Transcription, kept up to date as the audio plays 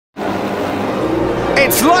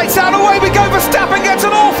It's lights out, away we go. Verstappen gets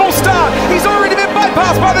an awful start. He's already been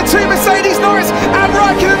bypassed by the two Mercedes, Norris and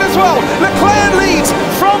Raikkonen as well. Leclerc leads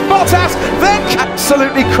from Bottas, then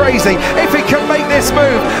absolutely crazy if he can make this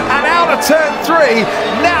move. And out of turn 3,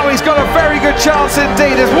 now he's got a very good chance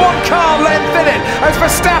indeed. There's one car length in it as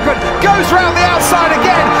Verstappen goes round the outside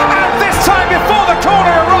again, and this time before the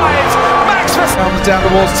corner arrives, Max Verstappen comes down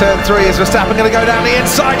towards turn 3. Is Verstappen going to go down the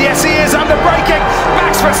inside? Yes, he is, under braking.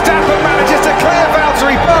 Max Verstappen manages to clear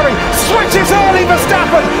Valtteri, switches early.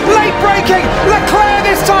 Verstappen late braking. Leclerc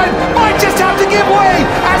this time might just have to give way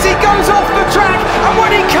as he goes off the track, and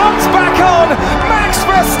when he comes back on, Max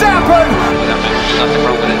Verstappen. Nothing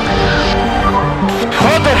wrong with it.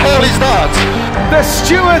 What the hell is that? The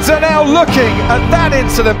stewards are now looking at that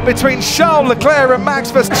incident between Charles Leclerc and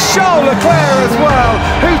Max Verstappen. Charles Leclerc as well,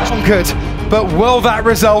 who conquered. But will that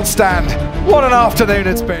result stand? What an afternoon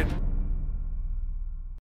it's been.